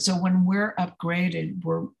So when we're upgraded,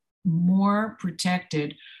 we're more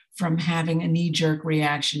protected from having a knee-jerk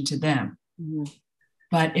reaction to them. Mhm.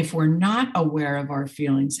 But if we're not aware of our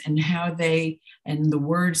feelings and how they and the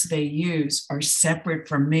words they use are separate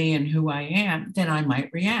from me and who I am, then I might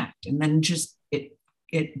react. And then just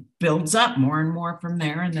it builds up more and more from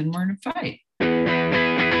there, and then we're in a fight.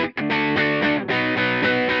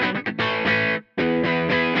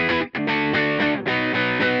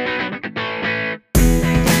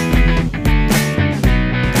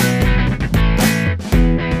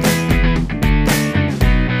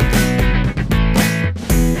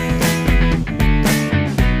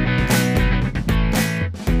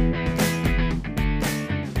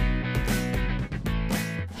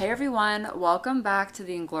 Hey everyone, welcome back to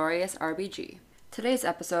the Inglorious RBG. Today's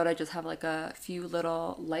episode, I just have like a few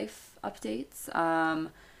little life updates. And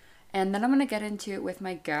then I'm going to get into it with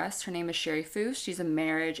my guest. Her name is Sherry Foose. She's a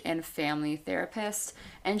marriage and family therapist,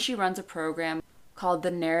 and she runs a program called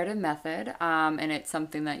The Narrative Method. And it's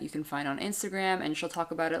something that you can find on Instagram, and she'll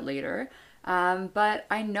talk about it later. But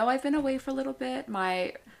I know I've been away for a little bit.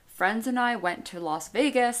 My friends and I went to Las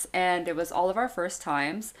Vegas, and it was all of our first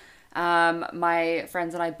times. My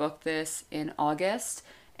friends and I booked this in August,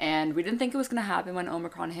 and we didn't think it was going to happen when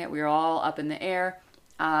Omicron hit. We were all up in the air.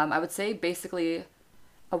 I would say basically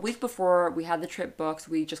a week before we had the trip booked,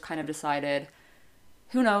 we just kind of decided,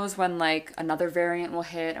 who knows when like another variant will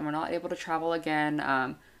hit and we're not able to travel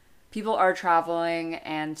again. People are traveling,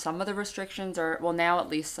 and some of the restrictions are, well, now at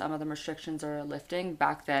least some of the restrictions are lifting.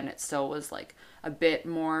 Back then it still was like a bit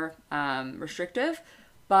more restrictive,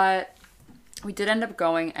 but we did end up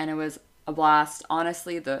going, and it was a blast.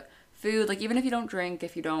 Honestly, the food, like even if you don't drink,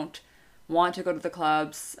 if you don't want to go to the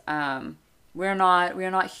clubs, we're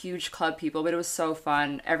not huge club people, but it was so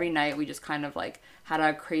fun. Every night we just kind of like had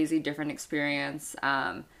a crazy different experience.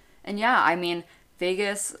 And yeah, I mean,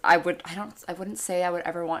 Vegas, I wouldn't say I would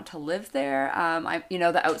ever want to live there.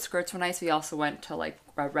 The outskirts were nice. We also went to like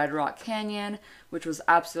Red Rock Canyon, which was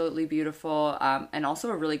absolutely beautiful, and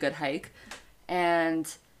also a really good hike. And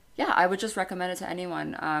yeah, I would just recommend it to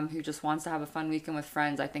anyone who just wants to have a fun weekend with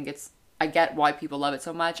friends. I get why people love it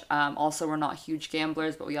so much. Also, we're not huge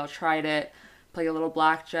gamblers, but we all tried it, played a little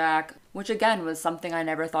blackjack, which again was something I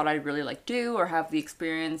never thought I'd really like do or have the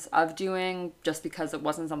experience of doing, just because it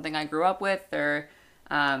wasn't something I grew up with or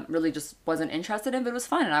really just wasn't interested in, but it was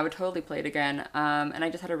fun and I would totally play it again. And I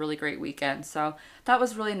just had a really great weekend. So that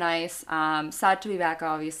was really nice. Sad to be back,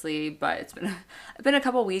 obviously, but it's been a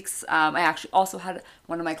couple weeks. I actually also had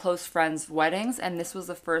one of my close friends' weddings, and this was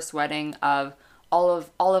the first wedding of all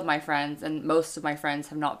of my friends, and most of my friends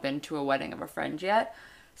have not been to a wedding of a friend yet.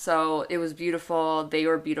 So it was beautiful. They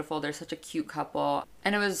were beautiful. They're such a cute couple.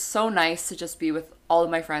 And it was so nice to just be with all of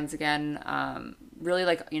my friends again. Really,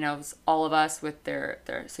 like, it was all of us with their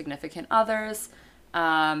significant others.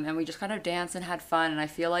 And we just kind of danced and had fun. And I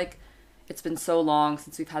feel like it's been so long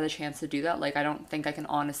since we've had the chance to do that. Like, I don't think I can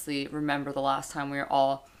honestly remember the last time we were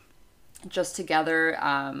all just together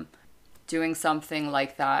doing something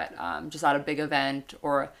like that, just at a big event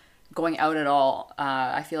or going out at all.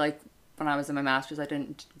 I feel like when I was in my master's, I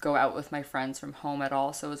didn't go out with my friends from home at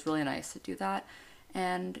all. So it was really nice to do that.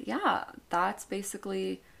 And yeah, that's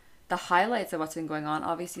basically the highlights of what's been going on.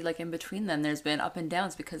 Obviously, like in between them, there's been up and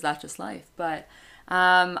downs because that's just life. But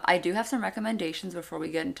I do have some recommendations before we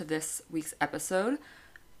get into this week's episode.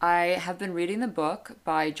 I have been reading the book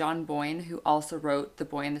by John Boyne, who also wrote The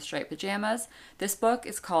Boy in the Striped Pajamas. This book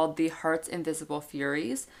is called The Heart's Invisible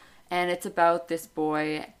Furies, and it's about this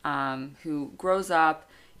boy who grows up.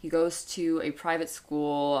 He goes to a private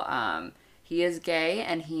school. He is gay,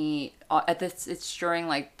 and it's during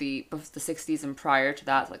like the 60s and prior to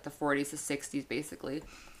that, like the 40s to 60s basically.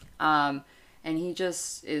 And he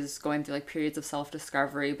just is going through like periods of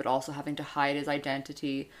self-discovery, but also having to hide his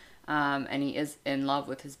identity. And he is in love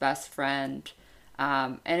with his best friend.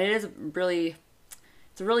 And it's a really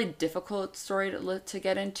difficult story to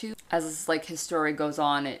get into. As like his story goes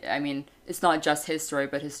on, it's not just his story,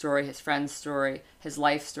 but his story, his friend's story, his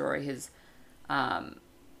life story, his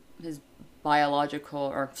his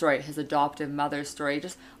adoptive mother's story.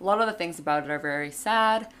 Just a lot of the things about it are very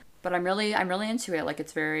sad, but I'm really into it. Like,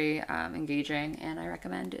 it's very engaging, and I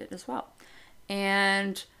recommend it as well.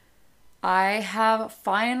 And I have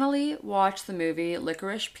finally watched the movie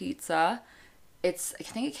Licorice Pizza. I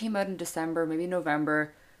think it came out in December, maybe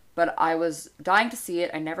November, but I was dying to see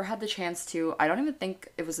it. I never had the chance to. I don't even think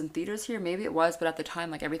it was in theaters here. Maybe it was, but at the time,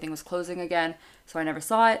 like, everything was closing again, so I never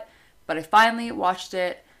saw it. But I finally watched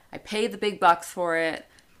it. I paid the big bucks for it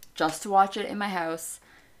just to watch it in my house.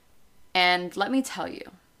 And let me tell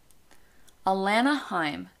you, Alana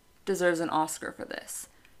Haim deserves an Oscar for this.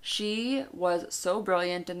 She was so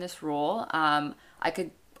brilliant in this role. I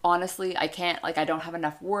could honestly, I can't, like, I don't have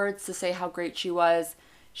enough words to say how great she was.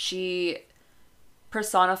 She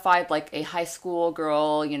personified like a high school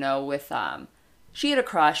girl, you know, with she had a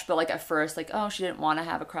crush, but like at first, like, oh, she didn't want to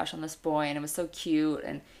have a crush on this boy, and it was so cute,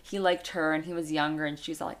 and he liked her, and he was younger, and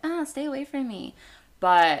she's all like, ah, stay away from me.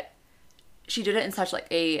 But she did it in such like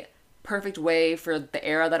a perfect way for the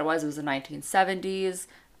era that it was. It was the 1970s.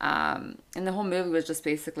 And the whole movie was just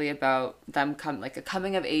basically about them like a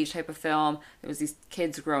coming of age type of film. There was these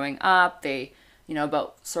kids growing up. They, you know,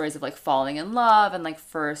 about stories of like falling in love and like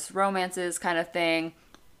first romances kind of thing.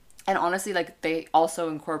 And honestly, like they also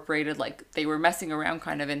incorporated like they were messing around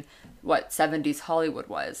kind of in what 70s Hollywood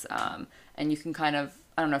was. And you can kind of,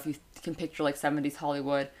 I don't know if you can picture like 70s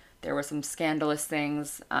Hollywood. There were some scandalous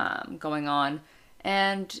things going on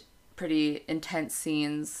and pretty intense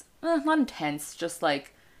scenes. Not intense, just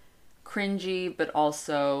like cringy, but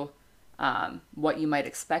also what you might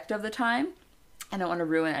expect of the time. I don't want to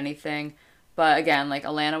ruin anything. But again, like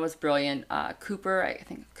Alana was brilliant. Cooper, I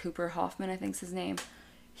think Cooper Hoffman, I think's his name.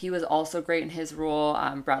 He was also great in his role.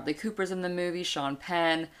 Bradley Cooper's in the movie. Sean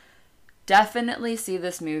Penn. Definitely see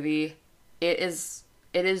this movie. It is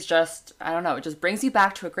just, I don't know, it just brings you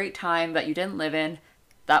back to a great time that you didn't live in.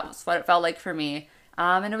 That was what it felt like for me.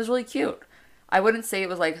 And it was really cute. I wouldn't say it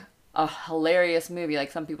was like a hilarious movie.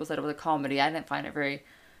 Like some people said it was a comedy. I didn't find it very,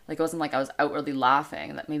 like it wasn't like I was outwardly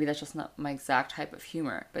laughing. That maybe that's just not my exact type of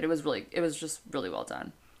humor. But it was just really well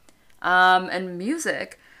done. And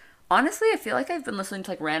music, honestly, I feel like I've been listening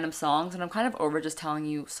to like random songs, and I'm kind of over just telling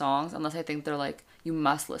you songs unless I think they're like, you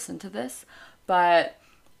must listen to this. But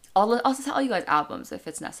I'll also tell you guys albums if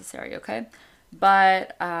it's necessary, okay?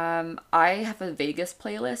 But I have a Vegas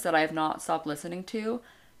playlist that I have not stopped listening to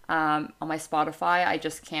on my Spotify. I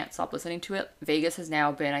just can't stop listening to it. Vegas has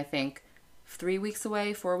now been, I think, 3 weeks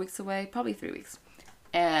away, 4 weeks away, probably 3 weeks.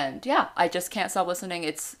 And yeah, I just can't stop listening.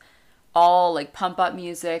 It's all like pump up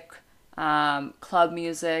music, club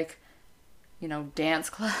music, you know, dance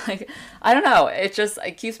club. Like, I don't know.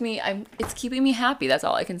 It's keeping me happy. That's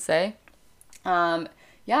all I can say.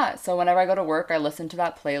 Yeah, so whenever I go to work, I listen to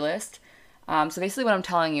that playlist. So basically what I'm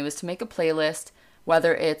telling you is to make a playlist,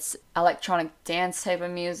 whether it's electronic dance type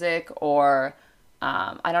of music or,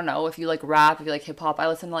 I don't know, if you like rap, if you like hip hop. I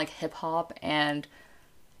listen to like hip hop and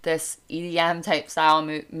this EDM type style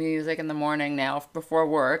music in the morning now before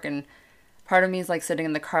work. And part of me is like sitting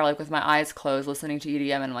in the car, like with my eyes closed, listening to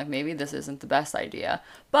EDM. And I'm like, maybe this isn't the best idea.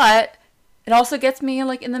 But it also gets me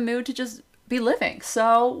like in the mood to just be living.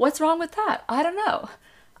 So what's wrong with that? I don't know.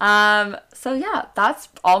 So yeah, that's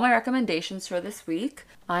all my recommendations for this week.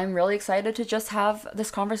 I'm really excited to just have this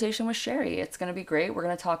conversation with Sherry. It's going to be great. We're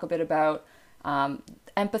going to talk a bit about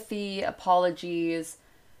empathy, apologies,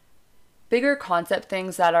 bigger concept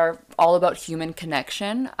things that are all about human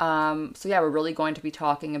connection. So yeah, we're really going to be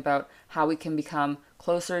talking about how we can become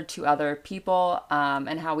closer to other people,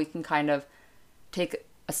 and how we can kind of take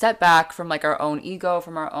a step back from like our own ego,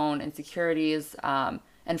 from our own insecurities,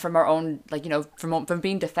 and from our own, like, you know, from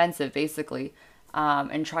being defensive basically,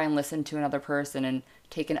 and try and listen to another person and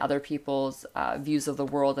take in other people's views of the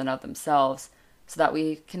world and of themselves so that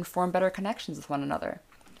we can form better connections with one another.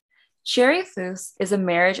 Sherry Foose is a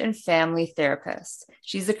marriage and family therapist.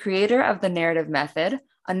 She's the creator of the Narrative Method,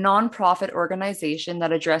 a nonprofit organization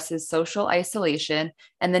that addresses social isolation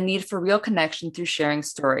and the need for real connection through sharing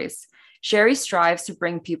stories. Sherry strives to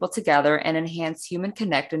bring people together and enhance human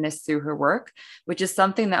connectedness through her work, which is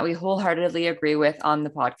something that we wholeheartedly agree with on the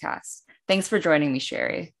podcast. Thanks for joining me,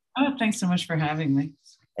 Sherry. Oh, thanks so much for having me.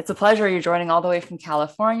 It's a pleasure. You're joining all the way from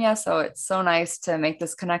California, so it's so nice to make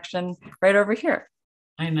this connection right over here.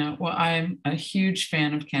 I know. Well, I'm a huge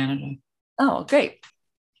fan of Canada. Oh, great.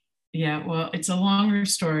 Yeah, well, it's a longer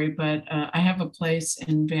story, but I have a place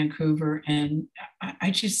in Vancouver, and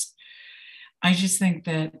I just think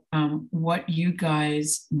that what you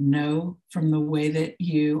guys know from the way that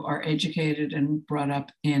you are educated and brought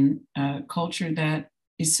up in a culture that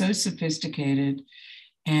is so sophisticated,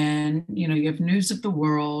 and you know, you have news of the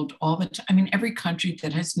world all the time. I mean, every country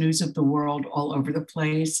that has news of the world all over the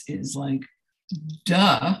place is like,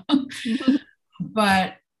 duh.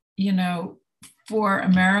 But you know, for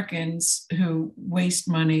Americans who waste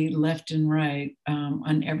money left and right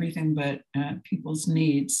on everything but people's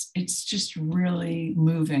needs, it's just really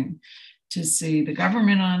moving to see the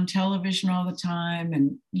government on television all the time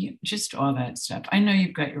and just all that stuff. I know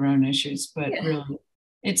you've got your own issues, but really,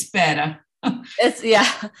 it's better.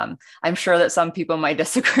 I'm sure that some people might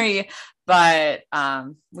disagree, but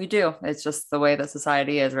we do. It's just the way that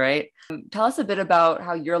society is, right? Tell us a bit about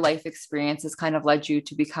how your life experience has kind of led you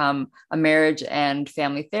to become a marriage and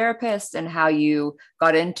family therapist and how you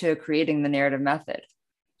got into creating the narrative method.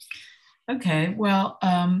 Okay, well,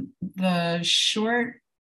 the short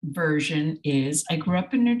version is I grew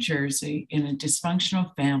up in New Jersey in a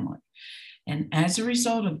dysfunctional family. And as a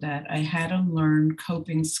result of that, I had to learn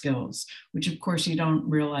coping skills, which of course you don't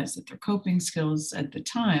realize that they're coping skills at the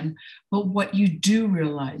time. But what you do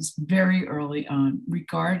realize very early on,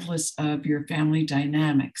 regardless of your family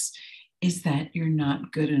dynamics, is that you're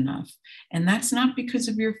not good enough. And that's not because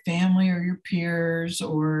of your family or your peers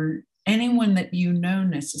or anyone that you know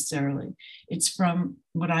necessarily. It's from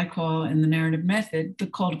what I call in the narrative method, the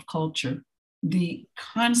cult of culture, the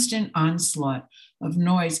constant onslaught of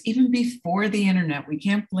noise, even before the internet. We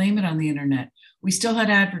can't blame it on the internet. We still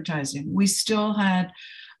had advertising. We still had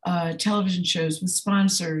television shows with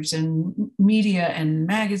sponsors and media and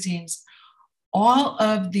magazines. All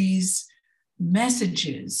of these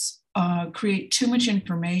messages create too much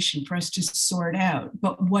information for us to sort out.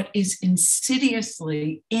 But what is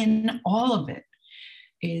insidiously in all of it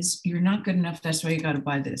is you're not good enough. That's why you got to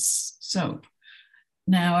buy this soap.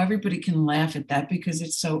 Now, everybody can laugh at that because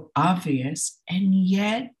it's so obvious, and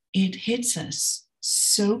yet it hits us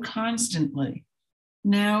so constantly.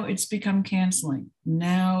 Now it's become canceling.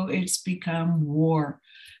 Now it's become war.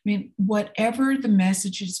 I mean, whatever the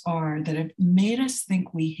messages are that have made us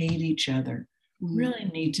think we hate each other really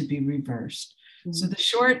need to be reversed. So the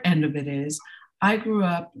short end of it is I grew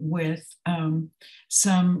up with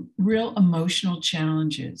some real emotional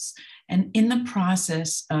challenges. And in the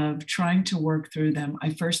process of trying to work through them, I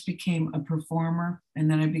first became a performer,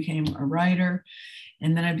 and then I became a writer,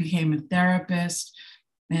 and then I became a therapist.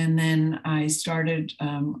 And then I started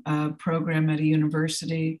a program at a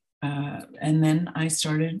university. And then I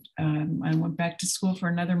went back to school for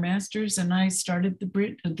another master's, and I started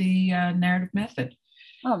the narrative method.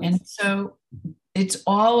 And so it's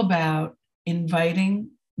all about inviting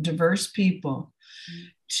diverse people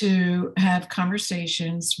to have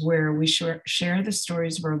conversations where we share the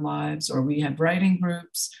stories of our lives, or we have writing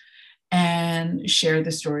groups and share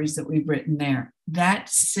the stories that we've written there. That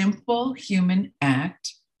simple human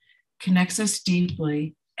act connects us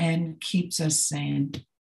deeply and keeps us sane.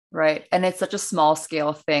 Right. And it's such a small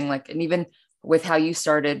scale thing. Like, and even with how you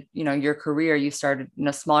started, your career, you started in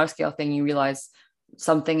a smaller scale thing, you realize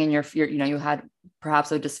something in your, you had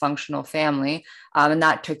perhaps a dysfunctional family, and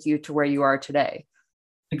that took you to where you are today.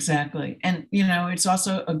 Exactly. And, it's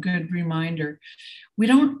also a good reminder. We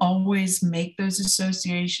don't always make those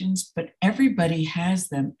associations, but everybody has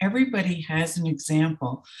them. Everybody has an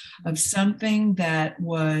example of something that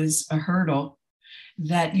was a hurdle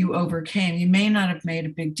that you overcame. You may not have made a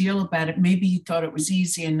big deal about it. Maybe you thought it was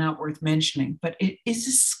easy and not worth mentioning, but it is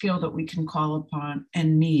a skill that we can call upon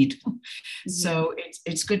and need. So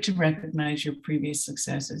it's good to recognize your previous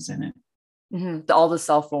successes in it. All the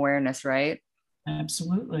self-awareness, right?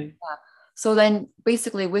 Absolutely. Yeah. So then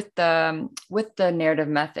basically with the narrative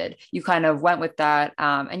method, you kind of went with that.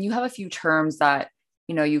 And you have a few terms that,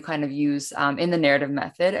 you kind of use in the narrative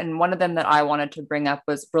method. And one of them that I wanted to bring up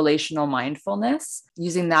was relational mindfulness,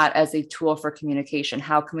 using that as a tool for communication.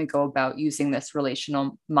 How can we go about using this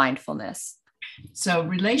relational mindfulness? So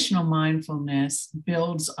relational mindfulness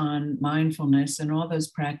builds on mindfulness and all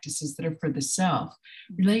those practices that are for the self.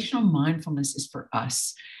 Relational mindfulness is for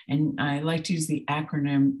us. And I like to use the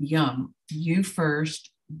acronym YUM, you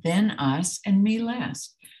first, then us, and me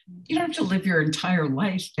last. You don't have to live your entire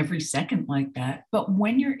life every second like that. But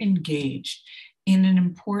when you're engaged in an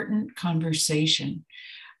important conversation,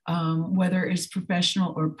 whether it's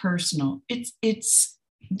professional or personal,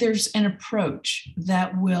 there's an approach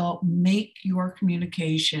that will make your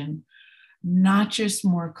communication not just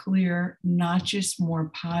more clear, not just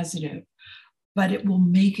more positive, but it will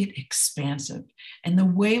make it expansive. And the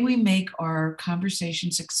way we make our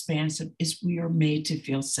conversations expansive is we are made to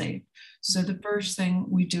feel safe. So the first thing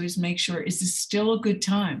we do is make sure, is this still a good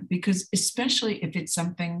time? Because especially if it's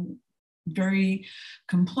something very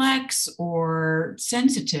complex or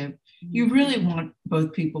sensitive, you really want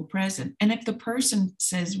both people present. And if the person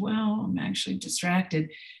says, well, I'm actually distracted,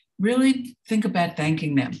 really think about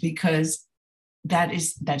thanking them, because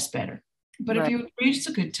that's better. But right. If you agree it's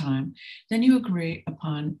a good time, then you agree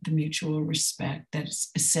upon the mutual respect that is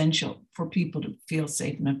essential for people to feel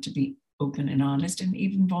safe enough to be open and honest and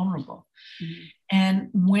even vulnerable. And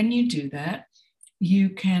when you do that, you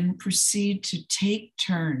can proceed to take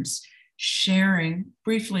turns sharing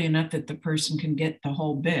briefly enough that the person can get the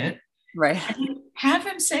whole bit. Right. And have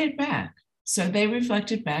them say it back. So they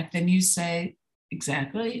reflect it back. Then you say,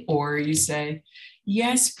 exactly. Or you say,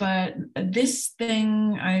 yes, but this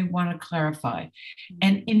thing I want to clarify.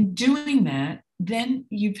 And in doing that, then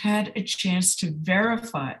you've had a chance to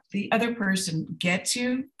verify the other person gets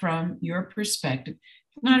you from your perspective.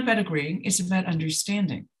 It's not about agreeing, it's about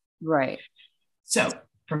understanding. Right. So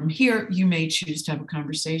from here, you may choose to have a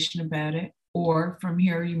conversation about it, or from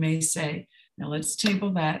here, you may say, now let's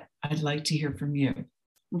table that. I'd like to hear from you.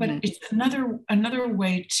 But it's another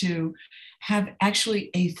way to have actually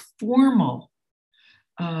a formal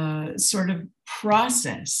sort of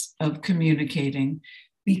process of communicating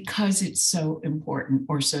because it's so important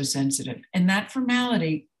or so sensitive. And that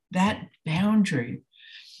formality, that boundary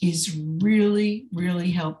is really,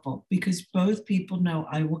 really helpful because both people know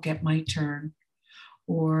I will get my turn,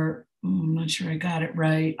 or I'm not sure I got it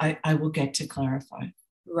right. I will get to clarify.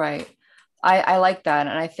 Right. I like that.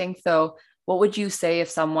 And I think, though, what would you say if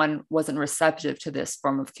someone wasn't receptive to this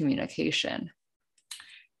form of communication?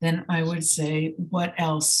 Then I would say, what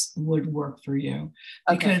else would work for you?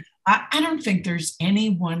 Okay. Because I don't think there's any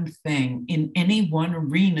one thing in any one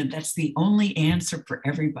arena that's the only answer for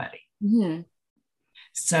everybody. Mm-hmm.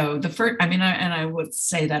 So the first, and I would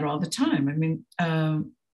say that all the time.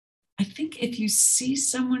 I think if you see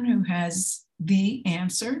someone who has the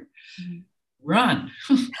answer, run.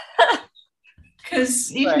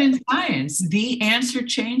 Because even in science, the answer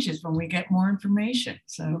changes when we get more information.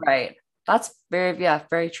 So right. That's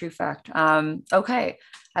very true fact. Okay.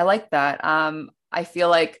 I like that. I feel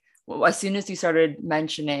like as soon as you started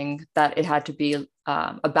mentioning that it had to be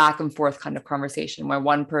a back and forth kind of conversation where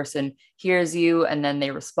one person hears you and then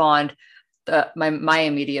they respond, my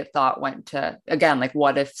immediate thought went to, again, like,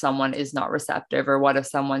 what if someone is not receptive, or what if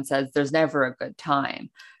someone says there's never a good time?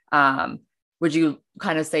 Would you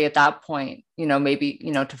kind of say at that point, maybe,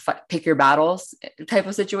 to pick your battles type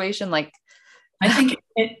of situation? Like, I think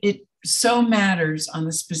it so matters on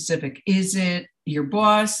the specific. Is it your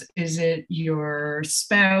boss? Is it your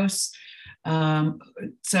spouse?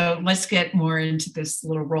 So let's get more into this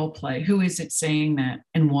little role play. Who is it saying that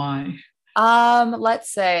and why?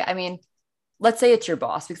 Let's say it's your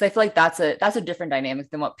boss, because I feel like that's a different dynamic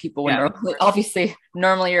than what people would normally. Obviously,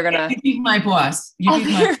 normally you're gonna. You be my boss. You be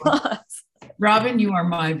my boss. Robin, you are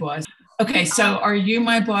my boss. Okay, so are you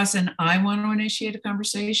my boss and I want to initiate a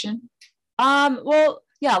conversation? Well,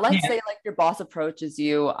 yeah, let's say like your boss approaches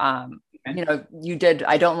you. I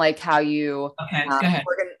don't like how you go ahead.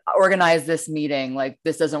 Organize this meeting. Like,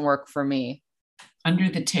 this doesn't work for me. Under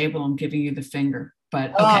the table, I'm giving you the finger,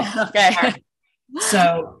 but okay. Oh, okay. Right.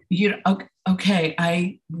 So okay.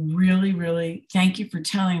 I really, really thank you for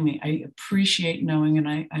telling me. I appreciate knowing, and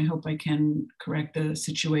I hope I can correct the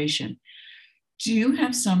situation. Do you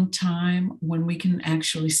have some time when we can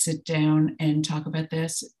actually sit down and talk about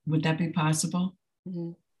this? Would that be possible?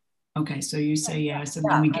 Mm-hmm. Okay, so you say yes, and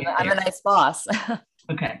then we get there. I'm a nice boss.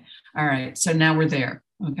 Okay, all right. So now we're there.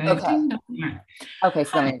 Okay. Okay, so then we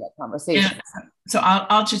have that conversation. Yeah. So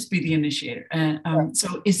I'll just be the initiator. And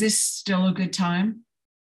so is this still a good time?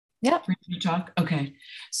 Yeah. For you to talk? Okay.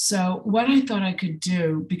 So what I thought I could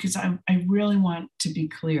do, because I really want to be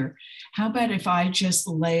clear, how about if I just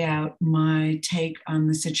lay out my take on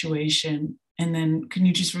the situation, and then can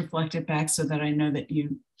you just reflect it back so that I know that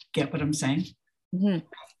you get what I'm saying? Mm-hmm.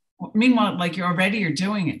 Meanwhile, like you're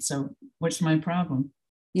doing it. So what's my problem?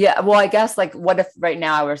 Yeah. Well, I guess, like, what if right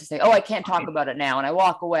now I were to say, oh, I can't talk about it now, and I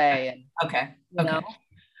walk away, and okay. All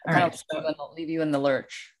right. So I'll leave you in the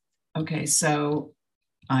lurch. Okay. So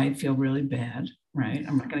I feel really bad, right?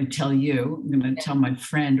 I'm not going to tell you. I'm going to tell my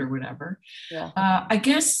friend or whatever. Yeah. I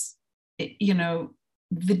guess, the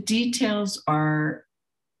details are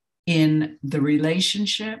in the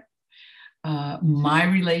relationship, my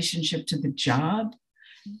relationship to the job.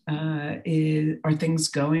 Are things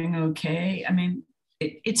going okay? I mean,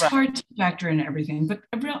 it's hard to factor in everything, but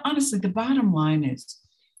honestly, the bottom line is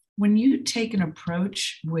when you take an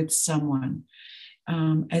approach with someone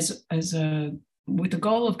with the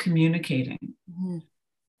goal of communicating,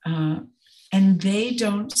 and they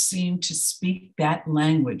don't seem to speak that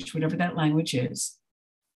language, whatever that language is,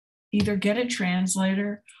 either get a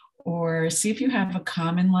translator or see if you have a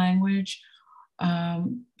common language,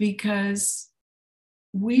 because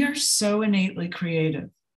we are so innately creative.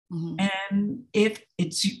 Mm-hmm. And if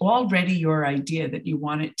it's already your idea that you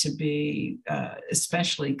want it to be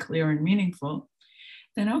especially clear and meaningful,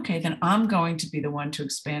 then okay, then I'm going to be the one to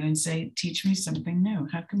expand and say, teach me something new.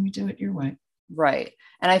 How can we do it your way? Right.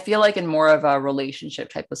 And I feel like in more of a relationship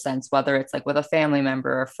type of sense, whether it's like with a family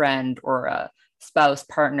member, a friend, or a spouse,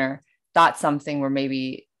 partner, that's something where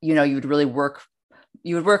maybe, you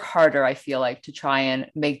would work harder, I feel like, to try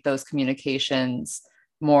and make those communications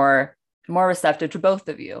more more receptive to both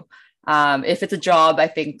of you. If it's a job, I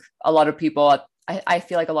think a lot of people, I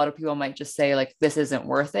feel like a lot of people might just say like, this isn't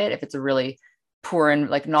worth it. If it's a really poor and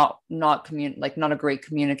like not a great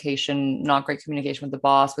communication, not great communication with the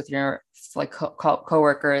boss, with your like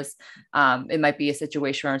coworkers, it might be a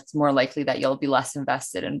situation where it's more likely that you'll be less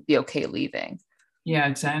invested and be okay leaving. Yeah,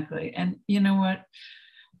 exactly. And you know what?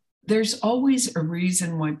 There's always a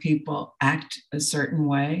reason why people act a certain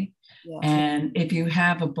way. Yeah. And if you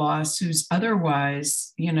have a boss who's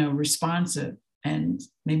otherwise, responsive, and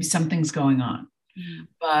maybe something's going on,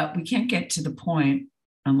 but we can't get to the point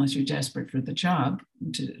unless you're desperate for the job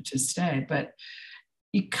to stay. But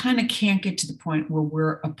you kind of can't get to the point where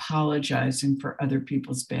we're apologizing for other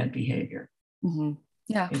people's bad behavior. Mm-hmm.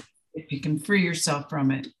 Yeah. If you can free yourself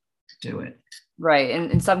from it, do it. Right. And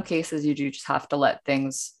in some cases, you do just have to let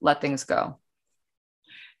things go.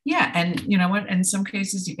 Yeah. And you know what? In some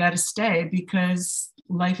cases, you got to stay because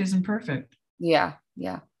life isn't perfect. Yeah.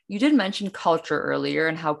 Yeah. You did mention culture earlier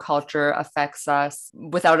and how culture affects us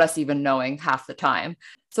without us even knowing half the time.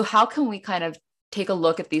 So how can we kind of take a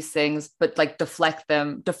look at these things, but like deflect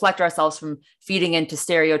ourselves from feeding into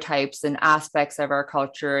stereotypes and aspects of our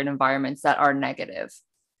culture and environments that are negative?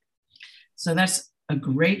 So that's a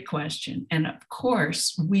great question. And of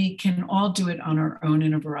course, we can all do it on our own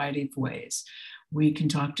in a variety of ways. We can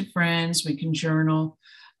talk to friends, we can journal,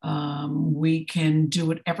 we can do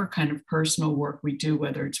whatever kind of personal work we do,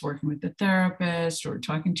 whether it's working with a therapist or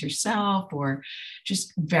talking to yourself or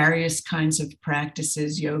just various kinds of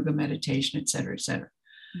practices, yoga, meditation, et cetera, et cetera.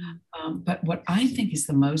 Mm-hmm. But what I think is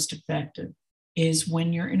the most effective is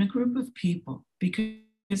when you're in a group of people,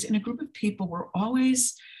 because in a group of people, we're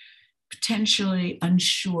always potentially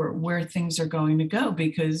unsure where things are going to go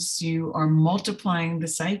because you are multiplying the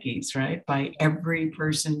psyches, right, by every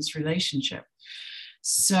person's relationship.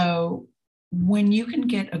 So when you can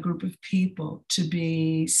get a group of people to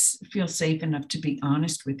feel safe enough to be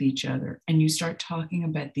honest with each other, and you start talking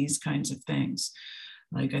about these kinds of things,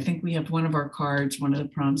 like I think we have one of our cards, one of the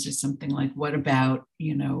prompts is something like, what about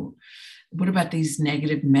these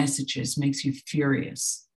negative messages makes you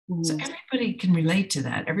furious? Mm-hmm. So everybody can relate to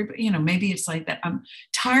that. Everybody, maybe it's like that. I'm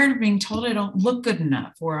tired of being told I don't look good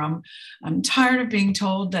enough, or I'm tired of being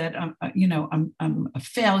told that I'm a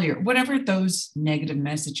failure. Whatever those negative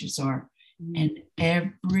messages are, mm-hmm. and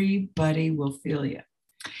everybody will feel you.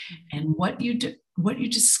 Mm-hmm. And what you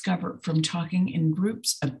discover from talking in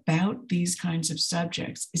groups about these kinds of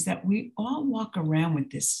subjects is that we all walk around with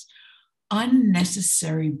this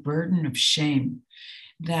unnecessary burden of shame,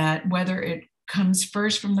 that whether it comes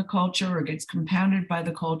first from the culture or gets compounded by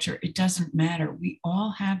the culture, it doesn't matter. We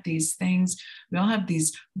all have these things. We all have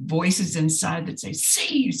these voices inside that say,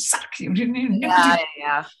 see, you suck. You didn't even know.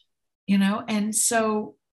 Yeah. And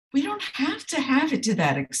so we don't have to have it to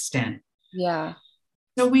that extent. Yeah.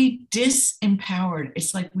 So we disempowered.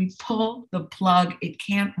 It's like we pull the plug. It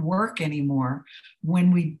can't work anymore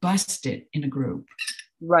when we bust it in a group.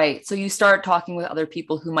 Right. So you start talking with other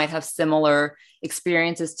people who might have similar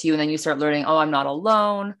experiences to you, and then you start learning, oh, I'm not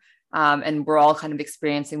alone. And we're all kind of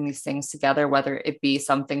experiencing these things together, whether it be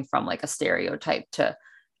something from like a stereotype to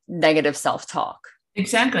negative self-talk.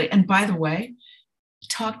 Exactly. And by the way,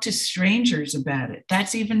 talk to strangers about it.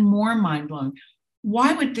 That's even more mind-blowing.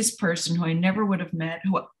 Why would this person who I never would have met,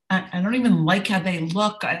 who I don't even like how they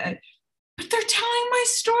look, but they're telling my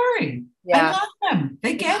story. Yeah. I love them.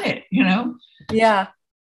 They get it, Yeah.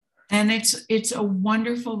 And it's a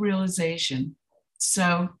wonderful realization.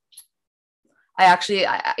 So yesterday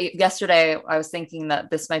I was thinking that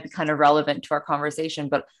this might be kind of relevant to our conversation,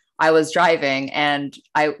 but I was driving and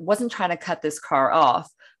I wasn't trying to cut this car off,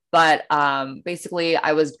 but basically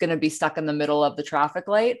I was going to be stuck in the middle of the traffic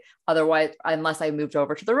light. Otherwise, unless I moved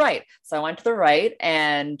over to the right. So I went to the right,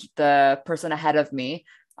 and the person ahead of me,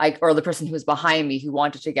 or the person who was behind me who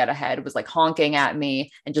wanted to get ahead, was like honking at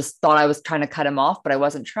me and just thought I was trying to cut him off, but I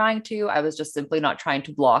wasn't trying to. I was just simply not trying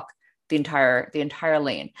to block the entire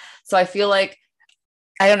lane. So I feel like,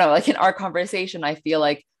 I don't know, like in our conversation, I feel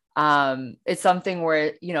like it's something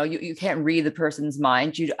where, you can't read the person's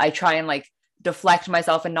mind. I try and like deflect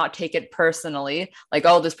myself and not take it personally. Like,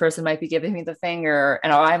 oh, this person might be giving me the finger,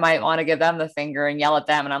 and I might want to give them the finger and yell at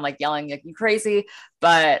them. And I'm like yelling, like, you crazy.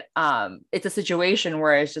 But it's a situation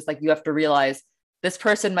where it's just like, you have to realize this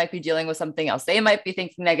person might be dealing with something else. They might be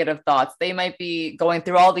thinking negative thoughts. They might be going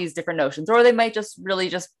through all these different notions, or they might just really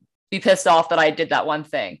just be pissed off that I did that one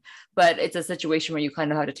thing. But it's a situation where you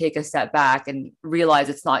kind of have to take a step back and realize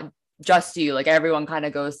it's not just you. Like, everyone kind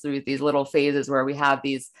of goes through these little phases where we have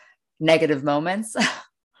these negative moments.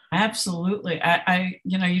 Absolutely. I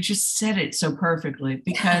you just said it so perfectly,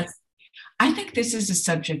 because I think this is a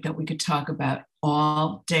subject that we could talk about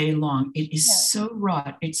all day long. It is Yeah. so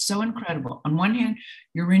raw. It's so incredible. On one hand,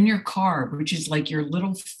 you're in your car, which is like your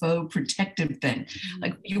little faux protective thing.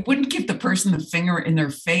 Like you wouldn't give the person the finger in their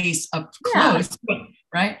face up Yeah, close,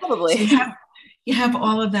 right? probably. So you have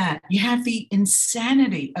all of that. You have the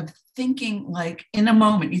insanity of thinking like in a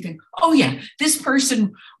moment, you think, oh yeah, this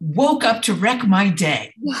person woke up to wreck my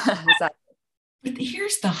day. Yeah, exactly. But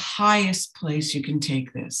here's the highest place you can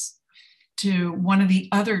take this to one of the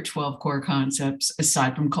other 12 core concepts,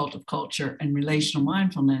 aside from cult of culture and relational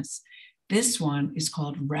mindfulness. This one is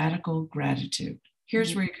called radical gratitude.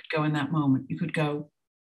 Here's where you could go in that moment. You could go,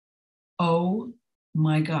 oh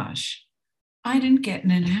my gosh, I didn't get in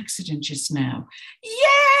an accident just now.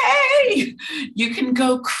 Yay! You can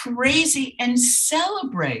go crazy and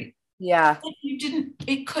celebrate. Yeah. You didn't,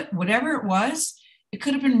 it could, whatever it was, it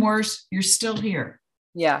could have been worse. You're still here.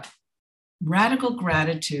 Yeah. Radical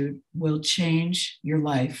gratitude will change your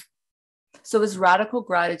life. So is radical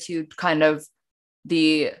gratitude kind of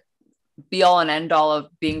the be all and end all of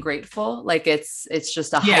being grateful? Like it's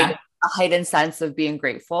just a heightened sense of being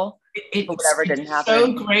grateful for whatever didn't happen.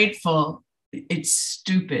 So grateful. It's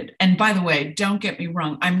stupid. And by the way, don't get me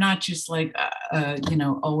wrong. I'm not just like,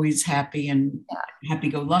 always happy and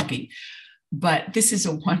happy-go-lucky. But this is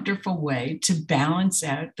a wonderful way to balance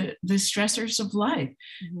out the stressors of life.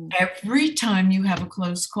 Mm-hmm. Every time you have a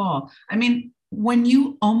close call, I mean, when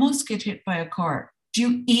you almost get hit by a car, do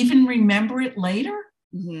you even remember it later?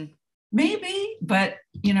 Mm-hmm. Maybe, but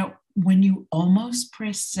when you almost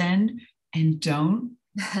press send and don't,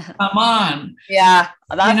 come on. Yeah,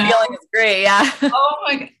 that feeling is great. Yeah. Oh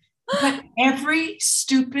my God. But every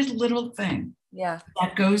stupid little thing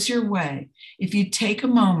that goes your way, if you take a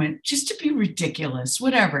moment just to be ridiculous,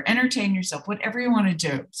 whatever, entertain yourself, whatever you want to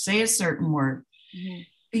do, say a certain word,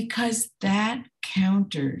 because that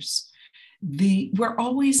counters we're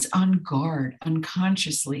always on guard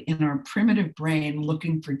unconsciously in our primitive brain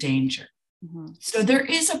looking for danger. Mm-hmm. So there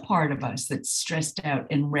is a part of us that's stressed out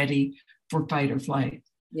and ready for fight or flight.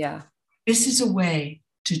 Yeah. This is a way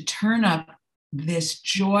to turn up this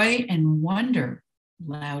joy and wonder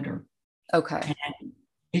louder. Okay. And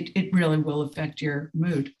it really will affect your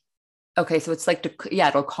mood. Okay. So it's like,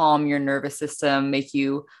 it'll calm your nervous system, make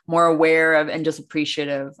you more aware of and just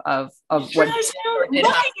appreciative of what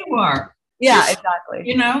you are. Yeah, exactly.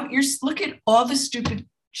 You're look at all the stupid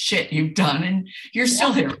shit you've done and you're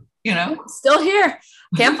still here, Still here.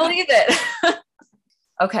 Can't believe it.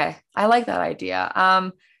 Okay. I like that idea.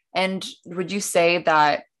 And would you say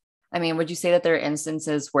that there are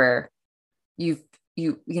instances where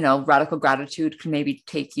radical gratitude can maybe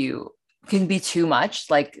can be too much,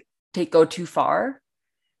 like go too far?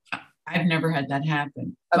 I've never had that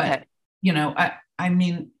happen. Okay. But, I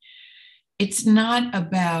mean, it's not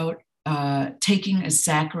about taking a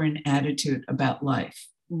saccharine attitude about life.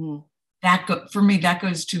 Mm-hmm. For me, that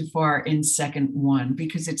goes too far in second one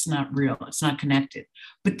because it's not real. It's not connected.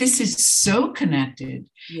 But this is so connected.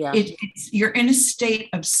 Yeah. You're in a state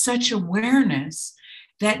of such awareness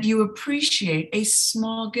that you appreciate a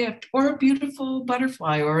small gift or a beautiful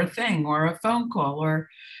butterfly or a thing or a phone call or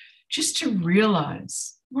just to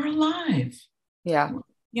realize we're alive. Yeah.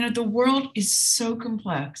 The world is so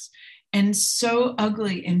complex and so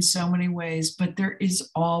ugly in so many ways, but there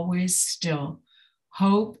is always still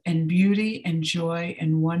hope and beauty and joy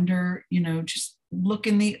and wonder. Just look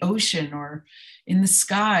in the ocean or in the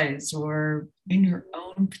skies or in your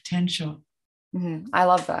own potential. Mm-hmm. I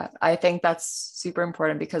love that. I think that's super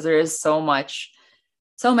important because there is so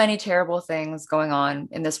many terrible things going on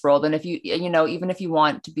in this world. And if even if you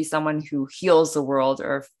want to be someone who heals the world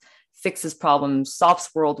or fixes problems,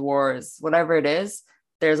 stops world wars, whatever it is,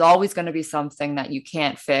 there's always going to be something that you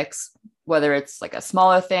can't fix, whether it's like a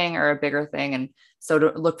smaller thing or a bigger thing. And so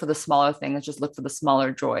to look for the smaller things, just look for the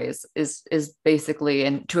smaller joys is basically,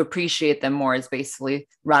 and to appreciate them more is basically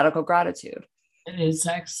radical gratitude. It is.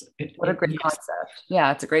 What a great concept.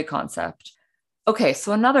 Yeah, it's a great concept. Okay,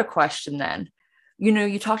 so another question then.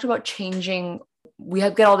 You talked about changing. We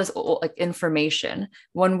get all this information.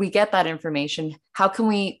 When we get that information, how can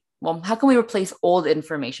we replace old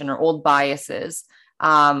information or old biases,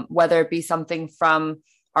 whether it be something from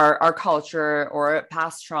our culture or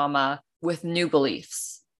past trauma with new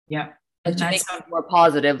beliefs? Yeah. And to make it more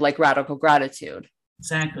positive, like radical gratitude.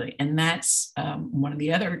 Exactly. And that's one of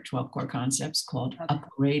the other 12 core concepts called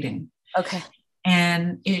upgrading. Okay.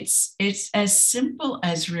 And it's as simple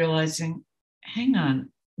as realizing, hang on,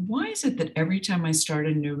 why is it that every time I start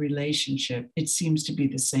a new relationship, it seems to be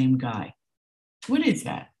the same guy? What is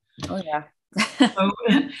that? Oh, yeah. So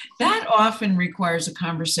that often requires a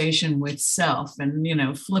conversation with self and,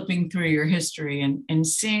 flipping through your history and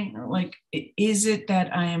seeing, like, is it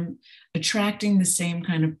that I am attracting the same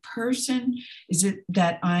kind of person? Is it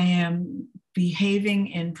that I am behaving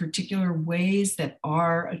in particular ways that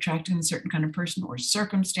are attracting a certain kind of person or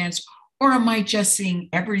circumstance? Or am I just seeing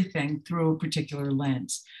everything through a particular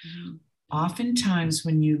lens? Mm-hmm. Oftentimes,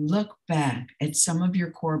 when you look back at some of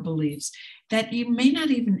your core beliefs that you may not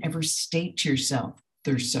even ever state to yourself,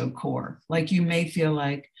 they're so core. Like you may feel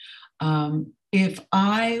like, if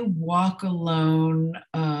I walk alone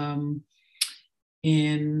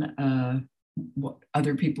in what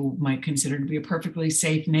other people might consider to be a perfectly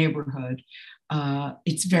safe neighborhood,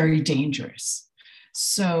 it's very dangerous.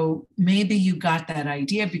 So maybe you got that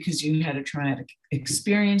idea because you had a traumatic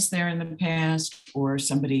experience there in the past, or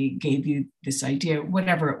somebody gave you this idea,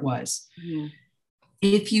 whatever it was. Mm-hmm.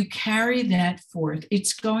 If you carry that forth,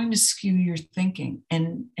 it's going to skew your thinking.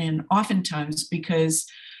 And oftentimes, because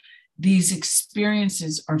these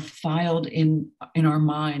experiences are filed in our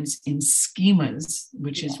minds in schemas,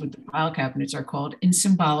 which is what the file cabinets are called, in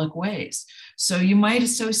symbolic ways. So you might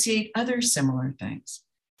associate other similar things.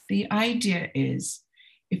 The idea is,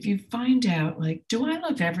 if you find out, like, do I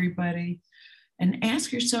love everybody? And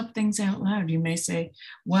ask yourself things out loud. You may say,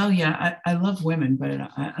 well, yeah, I love women, but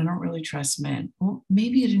I don't really trust men. Well,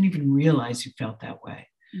 maybe you didn't even realize you felt that way.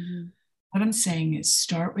 Mm-hmm. What I'm saying is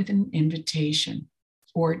start with an invitation,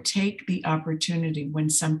 or take the opportunity when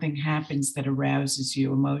something happens that arouses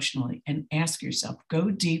you emotionally and ask yourself, go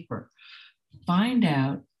deeper, find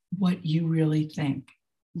out what you really think.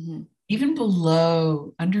 Mm-hmm. Even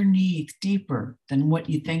below, underneath, deeper than what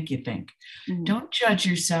you think. Mm-hmm. Don't judge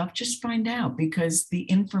yourself, just find out, because the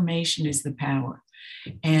information is the power.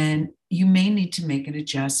 And you may need to make an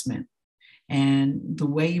adjustment. And the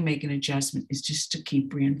way you make an adjustment is just to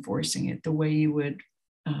keep reinforcing it, the way you would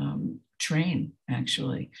train,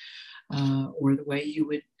 actually, or the way you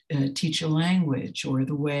would teach a language, or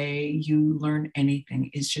the way you learn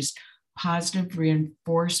anything, is just positive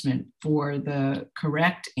reinforcement for the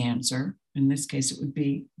correct answer. In this case, it would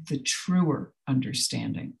be the truer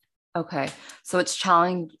understanding. Okay. So it's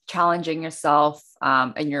challenging yourself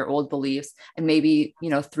and your old beliefs, and maybe,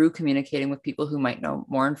 through communicating with people who might know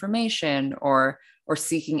more information, or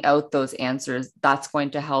seeking out those answers, that's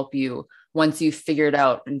going to help you once you've figured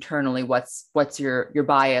out internally what's your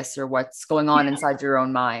bias, or what's going on inside your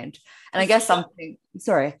own mind. And I guess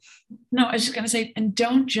sorry. No, I was just going to say, and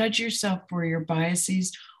don't judge yourself for your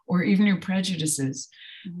biases or even your prejudices,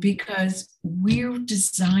 mm-hmm. because we're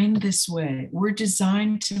designed this way. We're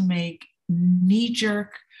designed to make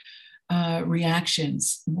knee-jerk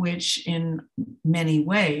reactions, which in many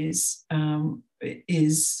ways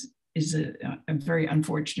is a very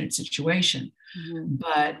unfortunate situation. Mm-hmm.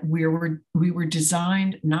 But we were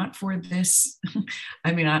designed not for this.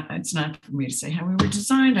 I mean, it's not for me to say how we were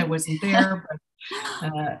designed. I wasn't there,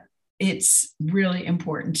 but it's really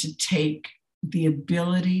important to take the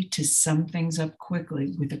ability to sum things up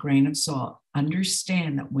quickly with a grain of salt.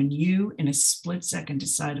 Understand that when you, in a split second,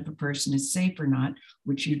 decide if a person is safe or not,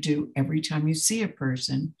 which you do every time you see a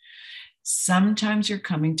person, sometimes you're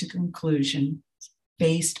coming to conclusion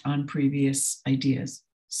based on previous ideas.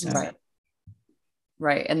 So.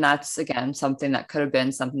 Right. And that's, again, something that could have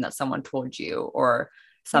been something that someone told you, or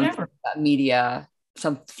something that media.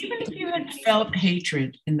 Even if you had felt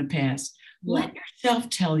hatred in the past, let yourself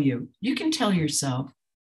tell you. You can tell yourself,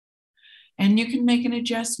 and you can make an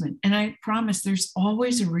adjustment. And I promise there's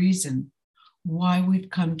always a reason why we've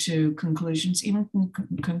come to conclusions, even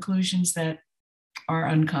conclusions that are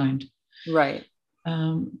unkind. Right.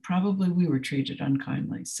 Probably we were treated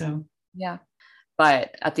unkindly. So. Yeah.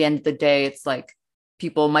 But at the end of the day, it's like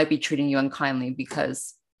people might be treating you unkindly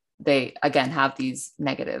because they, again, have these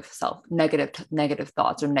negative thoughts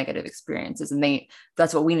or negative experiences. And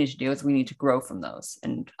that's what we need to do, is we need to grow from those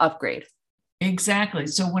and upgrade. Exactly.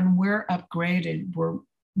 So when we're upgraded, we're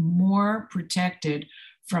more protected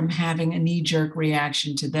from having a knee-jerk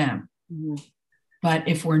reaction to them. Mm-hmm. But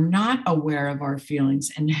if we're not aware of our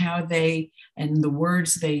feelings and how they and the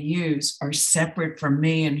words they use are separate from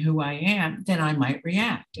me and who I am, then I might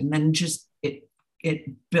react. And then just it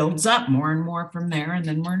builds up more and more from there, and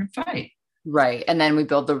then we're in a fight. Right. And then we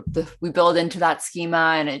build we build into that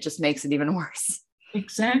schema, and it just makes it even worse.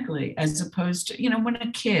 Exactly. As opposed to, when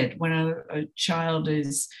a child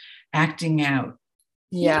is acting out,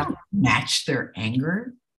 you don't match their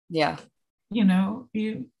anger. Yeah. You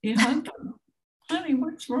hug them. Honey,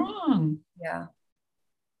 what's wrong? Yeah.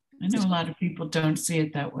 I know a lot of people don't see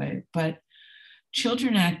it that way, but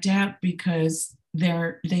children act out because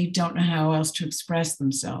they don't know how else to express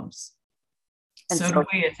themselves. And So do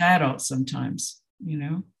we as adults sometimes, you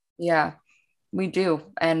know? Yeah, we do.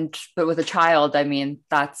 But with a child, I mean,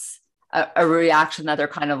 that's a reaction that they're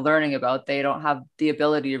kind of learning about. They don't have the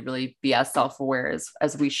ability to really be as self-aware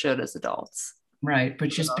as we should as adults. Right. But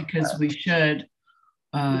just because we should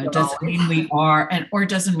We don't doesn't always. mean we are, or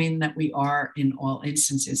doesn't mean that we are in all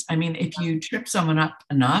instances. I mean, if you trip someone up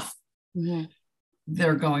enough, Mhm.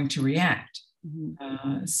 they're going to react.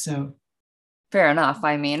 Mhm. So Fair enough.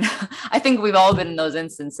 I mean, I think we've all been in those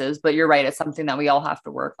instances, but you're right. It's something that we all have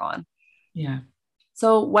to work on. yeah.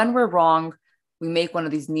 So when we're wrong, we make one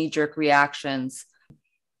of these knee-jerk reactions.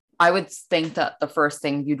 I would think that the first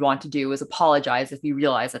thing you'd want to do is apologize if you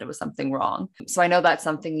realize that it was something wrong. So I know that's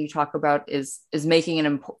something you talk about is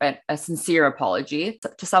making a sincere apology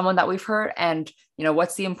to someone that we've hurt. And, you know,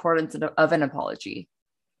 what's the importance of an apology?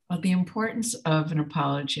 Well, the importance of an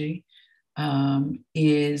apology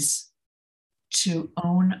is to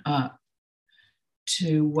own up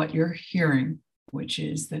to what you're hearing, which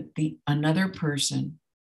is that the another person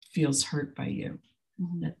feels hurt by you.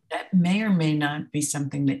 Mm-hmm. That may or may not be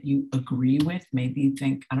something that you agree with. Maybe you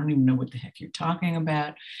think, I don't even know what the heck you're talking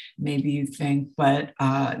about. Maybe you think, but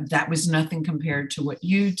that was nothing compared to what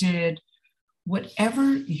you did.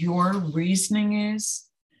 Whatever your reasoning is,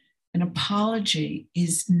 an apology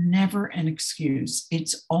is never an excuse.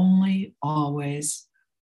 It's only always,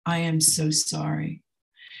 I am so sorry.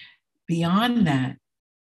 Beyond that,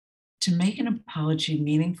 to make an apology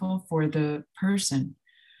meaningful for the person,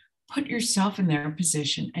 put yourself in their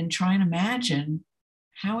position and try and imagine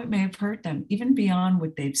how it may have hurt them, even beyond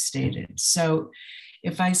what they've stated. So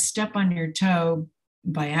if I step on your toe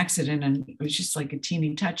by accident and it was just like a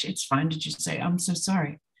teeny touch, it's fine to just say, I'm so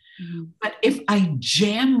sorry. Mm-hmm. But if I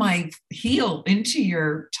jam my heel into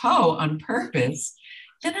your toe on purpose,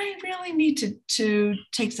 then I really need to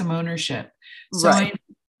take some ownership. So right.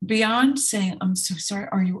 Beyond saying, I'm so sorry,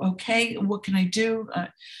 are you okay? What can I do?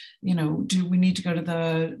 Do we need to go to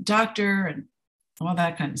the doctor and all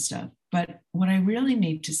that kind of stuff? But what I really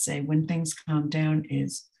need to say when things calm down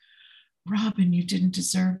is, Robin, you didn't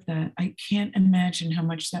deserve that. I can't imagine how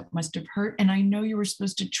much that must have hurt. And I know you were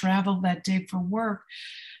supposed to travel that day for work.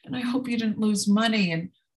 And I hope you didn't lose money. And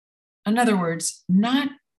in other words, not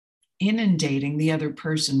inundating the other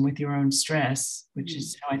person with your own stress, which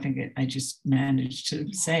is how I think I just managed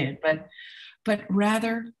to say it, but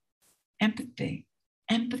rather empathizing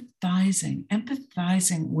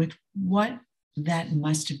with what that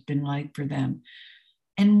must have been like for them.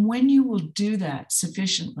 And when you will do that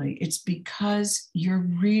sufficiently, it's because you're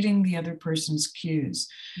reading the other person's cues,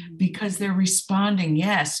 because they're responding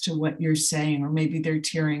yes to what you're saying, or maybe they're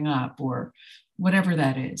tearing up or whatever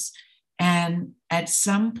that is. And at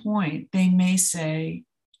some point, they may say,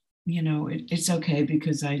 it's okay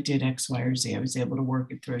because I did X, Y, or Z. I was able to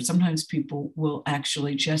work it through. Sometimes people will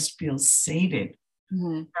actually just feel sated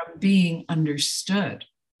from being understood.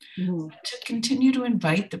 To continue to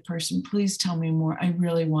invite the person, please tell me more. I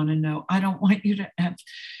really want to know. I don't want you to have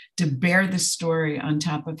to bear the story on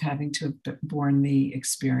top of having to have borne the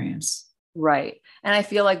experience. Right. And I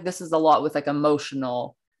feel like this is a lot with like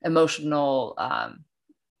emotional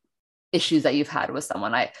issues that you've had with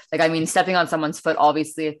someone. Stepping on someone's foot,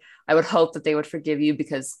 obviously, I would hope that they would forgive you,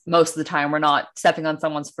 because most of the time we're not stepping on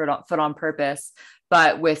someone's foot on purpose.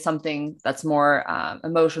 But with something that's more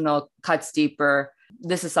emotional, cuts deeper,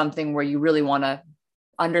 this is something where you really want to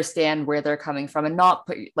understand where they're coming from, and not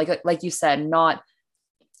put, like you said, not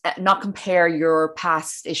compare your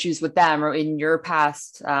past issues with them, or in your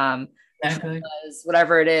past exactly.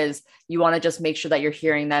 Whatever it is, you want to just make sure that you're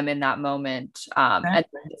hearing them in that moment,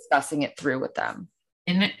 exactly. And discussing it through with them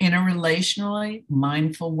in a relationally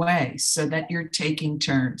mindful way, so that you're taking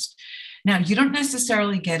turns. Now, you don't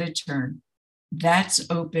necessarily get a turn. That's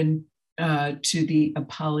open to the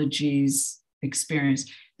apologies experience.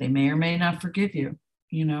 They may or may not forgive you,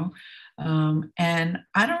 and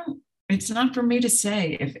it's not for me to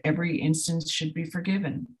say if every instance should be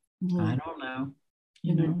forgiven. I don't know,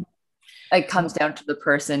 know. It comes down to the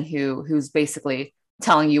person who's basically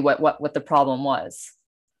telling you what the problem was.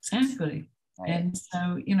 Exactly. Right. And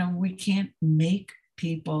so, we can't make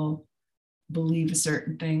people believe a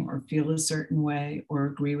certain thing or feel a certain way or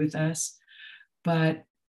agree with us. But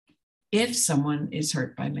if someone is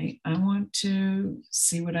hurt by me, I want to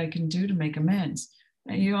see what I can do to make amends.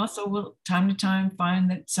 And you also will, time to time, find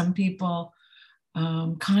that some people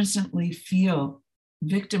constantly feel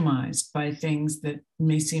victimized by things that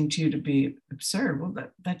may seem to you to be absurd. Well,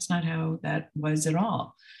 that's not how that was at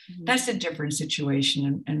all. That's a different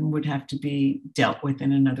situation and would have to be dealt with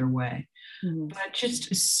in another way. But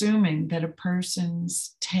just assuming that a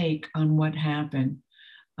person's take on what happened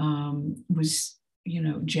was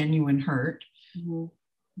genuine hurt, Mm-hmm.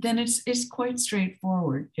 then it's quite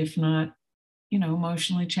straightforward, if not,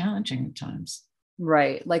 emotionally challenging at times.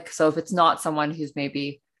 Right. Like, so if it's not someone who's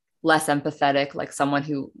maybe less empathetic, like someone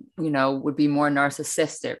who, would be more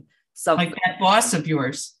narcissistic. So like that boss of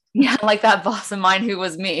yours. Yeah, like that boss of mine who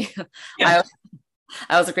was me. Yeah.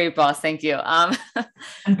 I was a great boss. Thank you.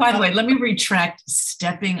 And by the way, let me retract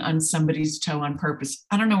stepping on somebody's toe on purpose.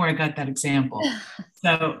 I don't know where I got that example.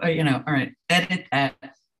 So, all right, edit that.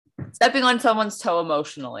 Stepping on someone's toe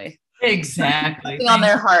emotionally. Exactly. Stepping on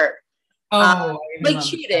their heart. Oh, like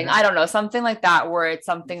cheating. I don't know, something like that, where it's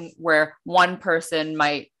something where one person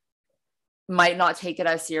might not take it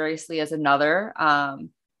as seriously as another.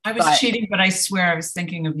 I was cheating, but I swear I was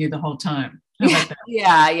thinking of you the whole time. How about that?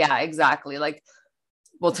 Yeah, exactly. Like,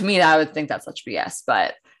 well, to me, I would think that's such BS,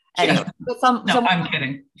 but anyway. Yeah. I'm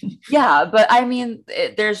kidding. Yeah, but I mean,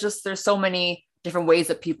 there's so many different ways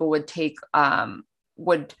that people would take,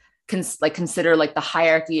 consider like the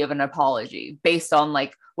hierarchy of an apology based on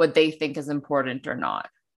like what they think is important or not.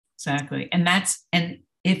 Exactly. And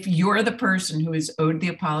if you're the person who is owed the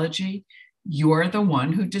apology, you're the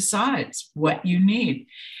one who decides what you need.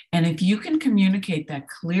 And if you can communicate that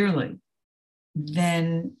clearly,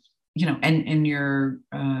 then, and your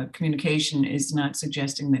communication is not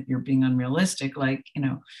suggesting that you're being unrealistic. Like,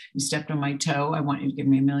 you stepped on my toe, I want you to give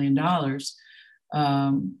me $1 million.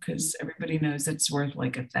 Because everybody knows it's worth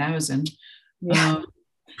like 1,000. Yeah.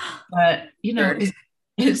 But,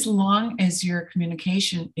 as long as your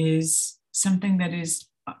communication is something that is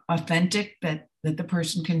authentic, that the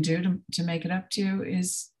person can do to make it up to you,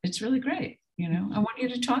 it's really great. I want you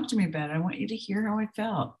to talk to me about it. I want you to hear how I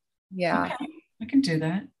felt. Yeah. Okay, I can do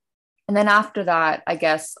that. And then after that, I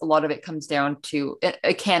guess a lot of it comes down to,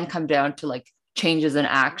 it can come down to like changes in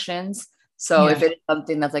actions. So if it's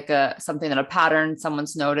something that's like something that a pattern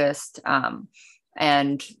someone's noticed,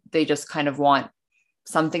 and they just kind of want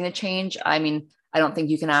something to change. I mean, I don't think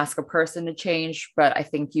you can ask a person to change, but I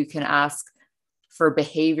think you can ask for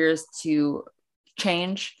behaviors to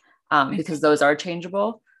change, because those are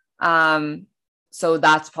changeable. So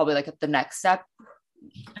that's probably like the next step.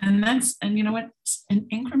 And you know what? An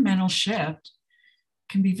incremental shift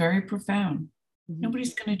can be very profound. Mm-hmm.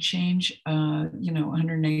 Nobody's going to change,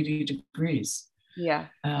 180 degrees. Yeah.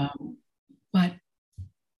 But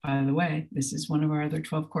by the way, this is one of our other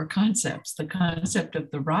 12 core concepts, the concept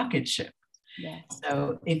of the rocket ship. Yeah.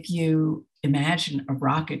 So if you imagine a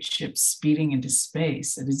rocket ship speeding into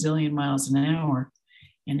space at 1 zillion miles an hour,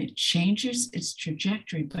 and it changes its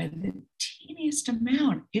trajectory by the teeniest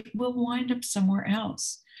amount, it will wind up somewhere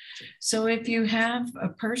else. So if you have a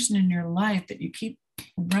person in your life that you keep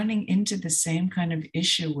running into the same kind of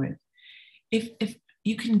issue with, if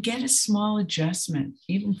you can get a small adjustment,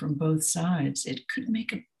 even from both sides, it could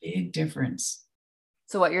make a big difference.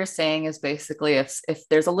 So what you're saying is basically if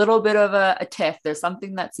there's a little bit of a tiff, there's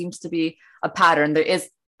something that seems to be a pattern, there is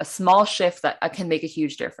a small shift that can make a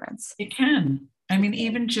huge difference. It can. I mean,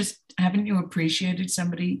 even just haven't you appreciated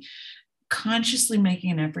somebody consciously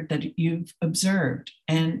making an effort that you've observed,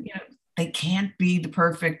 and they can't be the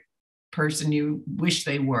perfect person you wish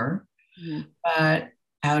they were, but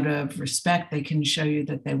out of respect, they can show you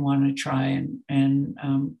that they want to try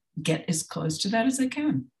and get as close to that as they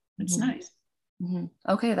can. It's nice. Mm-hmm.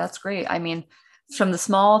 Okay, that's great. I mean, from the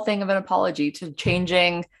small thing of an apology to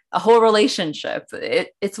changing a whole relationship,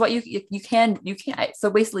 it's what you can. So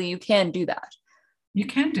basically, you can do that. You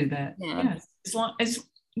can do that. Yeah. Yes.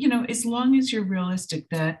 As long as you're realistic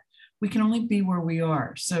that we can only be where we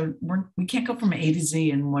are. So we can't go from A to Z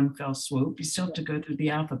in one fell swoop. You still have to go through the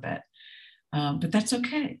alphabet. But that's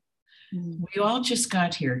okay. Mm-hmm. We all just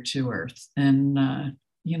got here to Earth. And,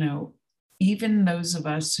 even those of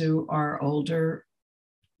us who are older,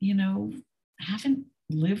 haven't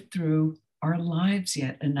lived through our lives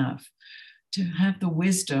yet enough to have the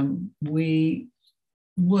wisdom we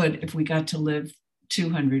would if we got to live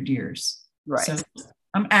 200 years. Right. So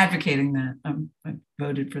I'm advocating that. I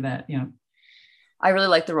voted for that. Yeah. I really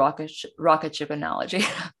like the rocket ship analogy.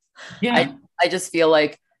 Yeah. I just feel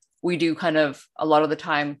like we do kind of a lot of the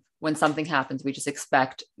time when something happens, we just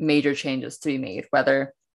expect major changes to be made,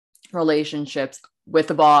 whether relationships with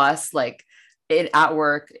the boss, like at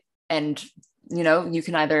work. And, you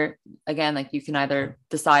can either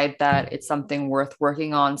decide that it's something worth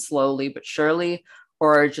working on slowly but surely,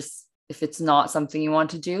 or just if it's not something you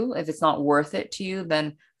want to do, if it's not worth it to you,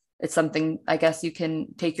 then it's something I guess you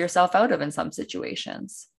can take yourself out of in some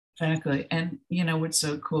situations. Exactly. And, what's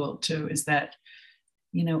so cool too is that,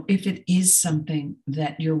 if it is something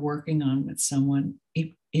that you're working on with someone,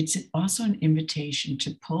 it's also an invitation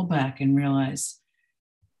to pull back and realize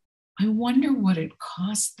I wonder what it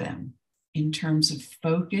cost them in terms of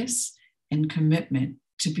focus and commitment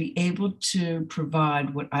to be able to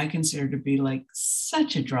provide what I consider to be like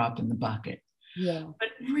such a drop in the bucket. Yeah. But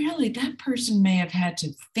really, that person may have had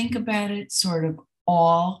to think about it sort of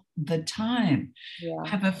all the time, Yeah.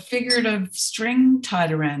 have a figurative string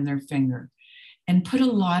tied around their finger, and put a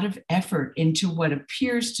lot of effort into what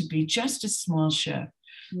appears to be just a small shift.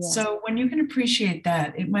 Yeah. So when you can appreciate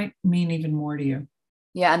that, it might mean even more to you.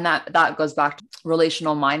 Yeah, and that goes back to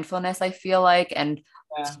relational mindfulness, I feel like, and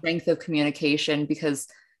Yeah. strength of communication, because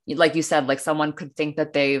like you said, like someone could think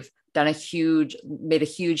that they've made a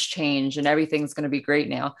huge change and everything's going to be great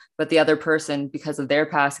now, but the other person, because of their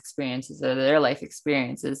past experiences or their life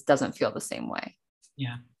experiences, doesn't feel the same way.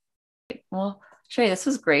 Yeah. Well, Sherry, this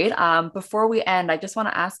was great. Before we end, I just want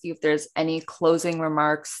to ask you if there's any closing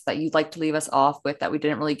remarks that you'd like to leave us off with that we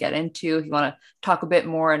didn't really get into. If you want to talk a bit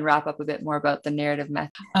more and wrap up a bit more about the narrative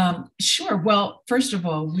method. Sure. Well, first of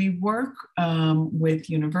all, we work with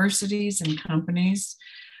universities and companies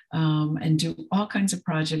and do all kinds of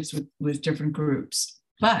projects with different groups.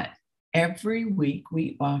 But every week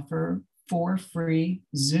we offer 4 free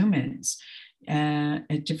Zoom-ins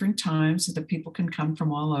at different times so that people can come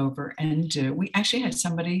from all over and do. We actually had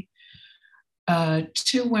somebody, 2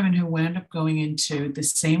 women who wound up going into the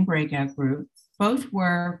same breakout group. Both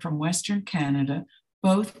were from Western Canada.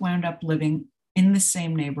 Both wound up living in the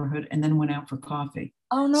same neighborhood and then went out for coffee.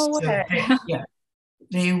 Oh, no way.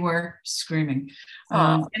 They were screaming.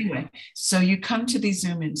 Anyway, so you come to these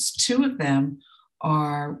Zoom-ins. 2 of them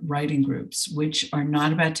are writing groups, which are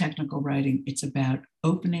not about technical writing. It's about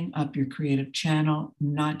opening up your creative channel,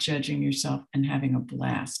 not judging yourself, and having a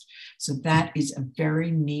blast. So that is a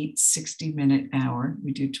very neat 60-minute hour.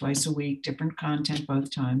 We do twice a week, different content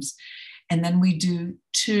both times. And then we do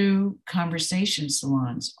 2 conversation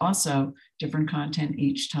salons, also different content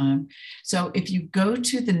each time. So if you go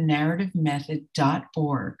to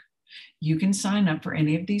thenarrativemethod.org, you can sign up for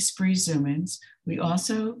any of these free Zoom-ins. We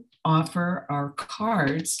also offer our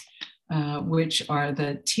cards, which are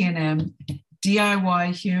the TNM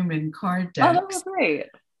DIY Human card decks. Oh, that's great.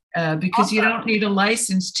 Because awesome. You don't need a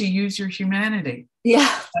license to use your humanity. Yeah.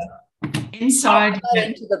 Inside. I'll put that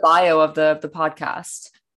into the bio of the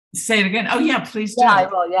podcast. Say it again. Oh, yeah, please do. Yeah, I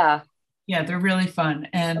will. Yeah. Yeah, they're really fun.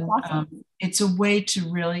 And awesome. It's a way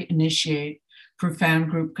to really initiate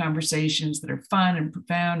profound group conversations that are fun and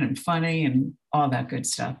profound and funny and all that good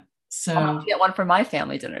stuff. So I'll get one for my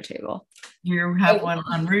family dinner table. You have one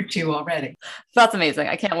en route to you already. That's amazing.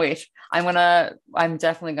 I can't wait. I'm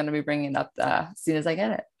definitely going to be bringing it up as soon as I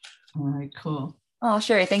get it. All right, cool. Oh,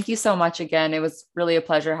 Sherry, thank you so much again. It was really a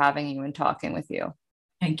pleasure having you and talking with you.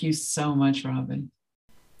 Thank you so much, Robin.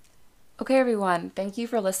 Okay, everyone. Thank you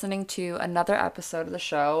for listening to another episode of the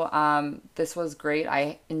show. This was great.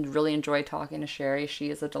 I really enjoyed talking to Sherry.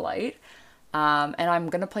 She is a delight. And I'm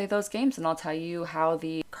going to play those games, and I'll tell you how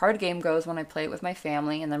the card game goes when I play it with my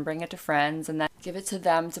family, and then bring it to friends, and then give it to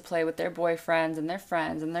them to play with their boyfriends and their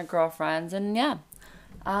friends and their girlfriends. And yeah.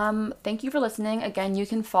 Thank you for listening. Again, you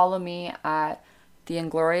can follow me at The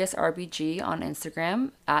Inglorious RBG on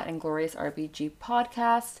Instagram, at Inglorious RBG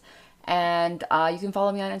Podcast. And you can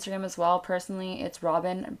follow me on Instagram as well. Personally, it's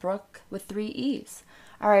Robin Brooke with 3 E's.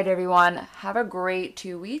 All right, everyone. Have a great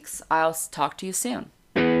 2 weeks. I'll talk to you soon.